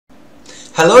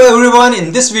Hello everyone,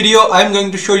 in this video I'm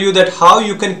going to show you that how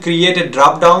you can create a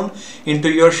drop down into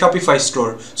your Shopify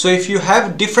store. So if you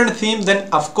have different theme, then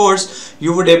of course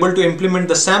you would able to implement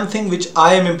the same thing which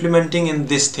I am implementing in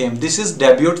this theme. This is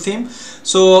debut theme.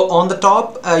 So on the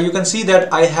top you can see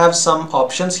that I have some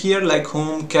options here like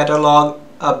home, catalog,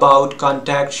 about,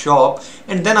 contact, shop,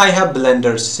 and then I have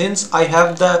blenders. Since I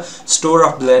have the store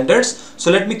of blenders,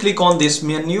 so let me click on this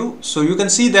menu. So you can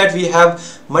see that we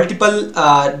have multiple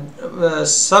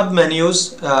sub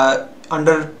menus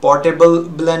under portable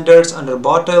blenders, under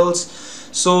bottles.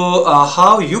 So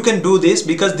how you can do this,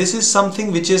 because this is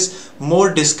something which is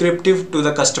more descriptive to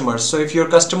the customers. So if your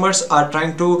customers are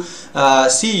trying to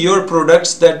see your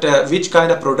products, that which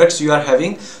kind of products you are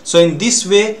having, so in this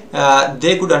way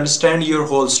they could understand your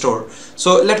whole store.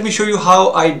 So let me show you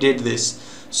how I did this.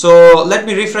 So let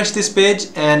me refresh this page,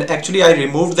 and actually I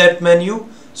removed that menu.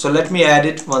 So let me add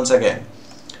it once again.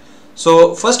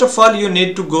 So first of all you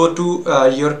need to go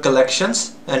to your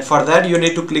collections, and for that you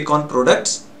need to click on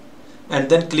products and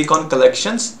then click on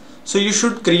collections. So you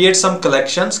should create some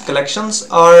collections. Collections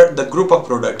are the group of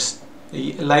products.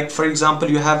 Like for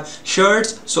example you have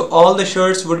shirts, so all the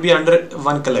shirts would be under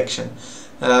one collection.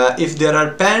 If there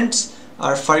are pants,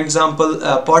 or for example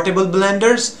portable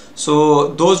blenders,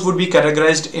 so those would be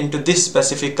categorized into this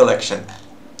specific collection.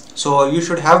 So you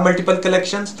should have multiple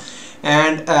collections,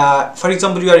 and for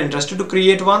example you are interested to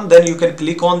create one, then you can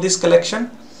click on this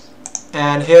collection,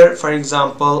 and here for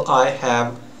example I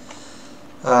have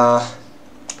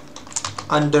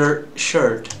under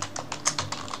shirt.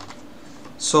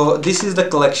 So this is the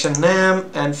collection name,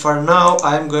 and for now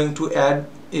I am going to add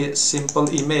a simple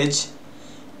image,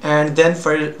 and then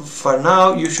for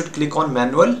now you should click on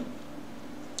manual,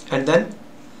 and then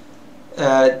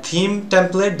theme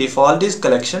template default is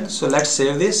collection. So let's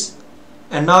save this,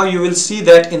 and now you will see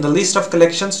that in the list of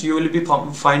collections you will be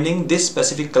finding this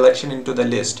specific collection into the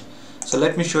list. So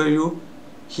let me show you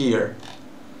here.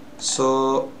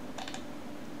 So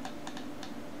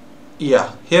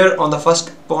yeah, here on the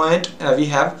first point we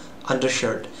have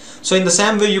undershirt. So in the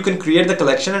same way you can create the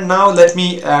collection, and now let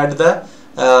me add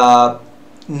the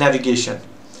navigation.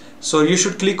 So you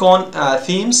should click on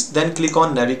themes, then click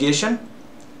on navigation.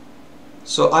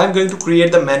 So I'm going to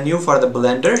create the menu for the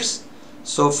blenders.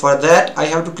 So for that I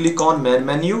have to click on main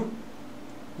menu,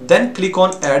 then click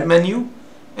on add menu,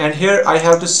 and here I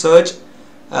have to search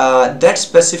that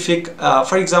specific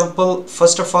for example,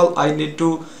 first of all I need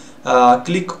to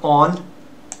click on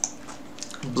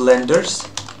blenders.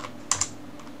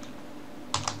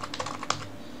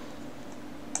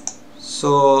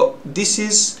 So this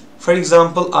is, for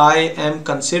example, I am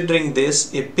considering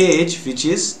this a page which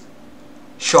is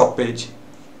shop page,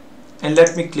 and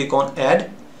let me click on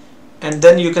add, and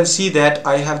then you can see that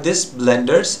I have this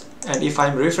blenders. And if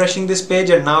I'm refreshing this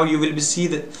page, and now you will see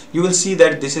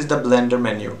that this is the blender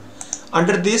menu.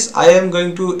 Under this I am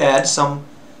going to add some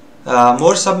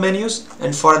more sub menus,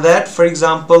 and for that, for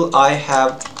example, I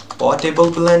have portable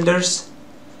blenders,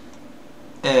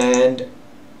 and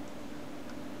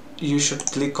you should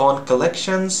click on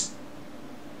collections.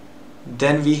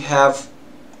 Then we have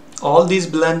all these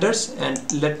blenders,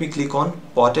 and let me click on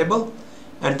portable,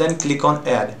 and then click on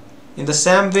add. In the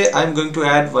same way I'm going to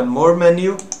add one more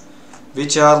menu,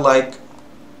 which are like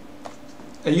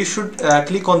you should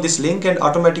click on this link, and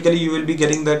automatically you will be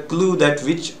getting the clue that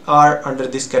which are under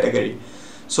this category.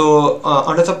 So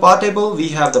under the portable we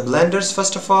have the blenders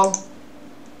first of all,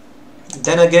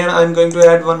 then again I'm going to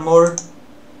add one more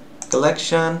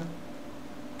collection,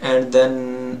 and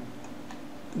then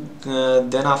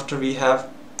after we have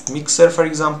mixer, for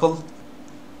example,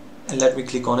 and let me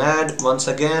click on add. Once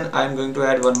again I'm going to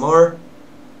add one more,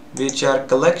 which are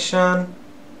collection,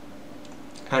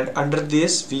 and under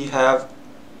this we have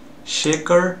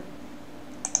shaker.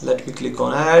 Let me click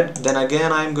on add. Then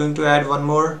again I'm going to add one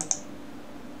more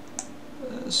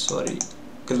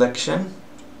collection,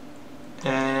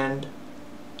 and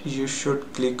you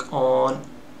should click on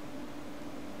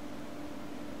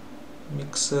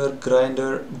mixer,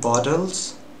 grinder,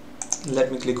 bottles.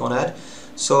 Let me click on add.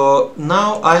 So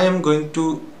now I am going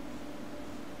to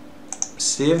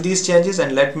save these changes,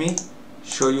 and let me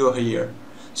show you here.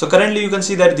 So currently you can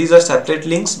see that these are separate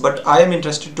links, but I am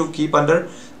interested to keep under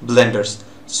blenders.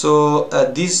 So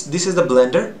this is the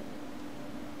blender.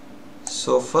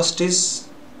 So first is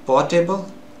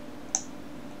portable,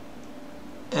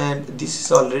 and this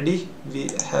is already we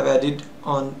have added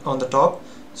on the top.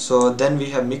 So then we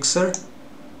have mixer,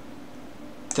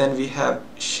 then we have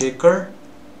shaker,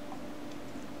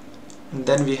 and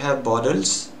then we have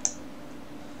bottles.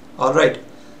 Alright,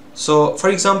 so for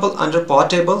example under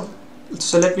portable,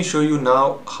 so let me show you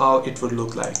now how it would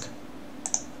look like.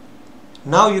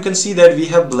 Now you can see that we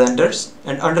have blenders,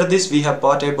 and under this we have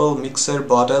portable, mixer,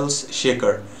 bottles,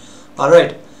 shaker.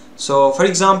 Alright, so for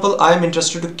example, I am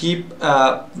interested to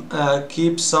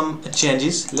keep some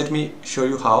changes. Let me show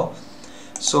you how.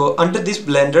 So under this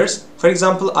blenders, for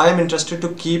example, I am interested to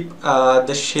keep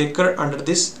the shaker under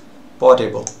this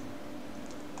portable,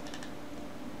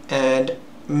 and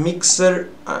mixer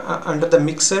under the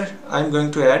mixer I am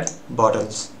going to add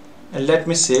bottles. And let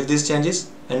me save these changes,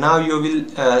 and now you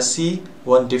will see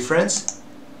one difference.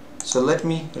 So let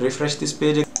me refresh this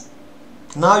page.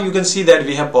 Now you can see that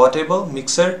we have portable,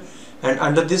 mixer, and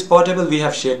under this portable we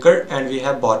have shaker, and we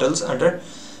have bottles under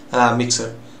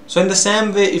mixer. So in the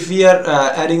same way, if we are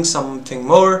adding something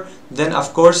more, then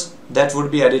of course that would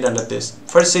be added under this.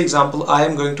 For example, I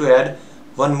am going to add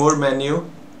one more menu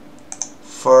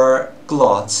for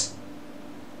clothes.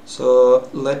 So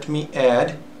let me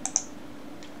add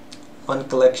one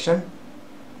collection,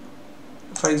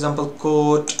 for example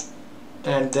coat,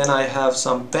 and then I have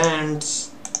some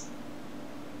pants,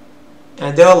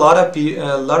 and there are a lot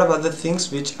of other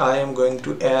things which I am going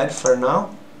to add for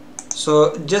now.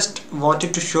 So just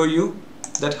wanted to show you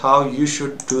that how you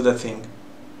should do the thing.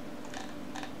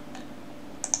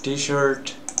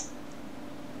 T-shirt,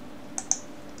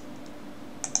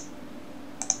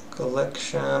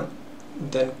 collection,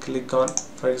 then click on,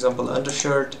 for example,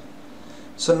 undershirt.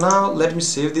 So now let me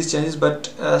save these changes,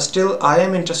 but still I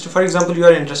am interested, for example, you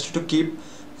are interested to keep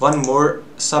one more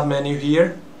sub menu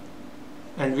here,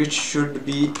 and which should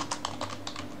be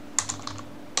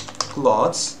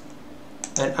clothes.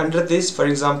 And under this, for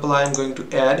example, I am going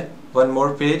to add one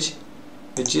more page,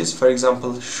 which is, for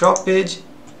example, shop page.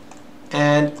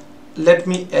 And let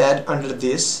me add under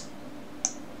this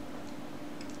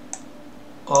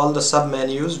all the sub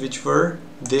menus which were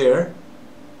there.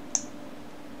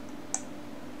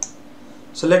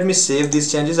 So let me save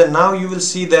these changes, and now you will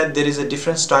see that there is a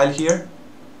different style here.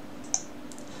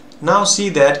 Now see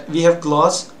that we have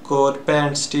clothes, coat,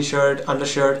 pants, t-shirt,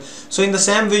 undershirt. So in the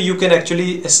same way you can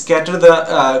actually scatter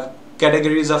the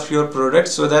categories of your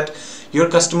products, so that your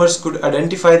customers could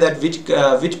identify that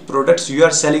which products you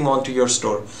are selling onto your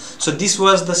store. So this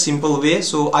was the simple way.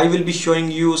 So I will be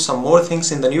showing you some more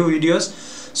things in the new videos.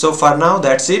 So for now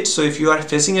that's it. So if you are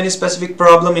facing any specific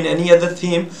problem in any other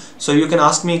theme, so you can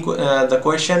ask me the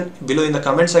question below in the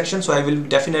comment section, so I will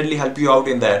definitely help you out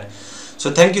in that. So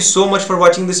thank you so much for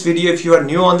watching this video. If you are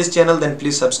new on this channel, then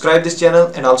please subscribe this channel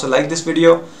and also like this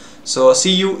video. So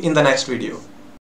see you in the next video.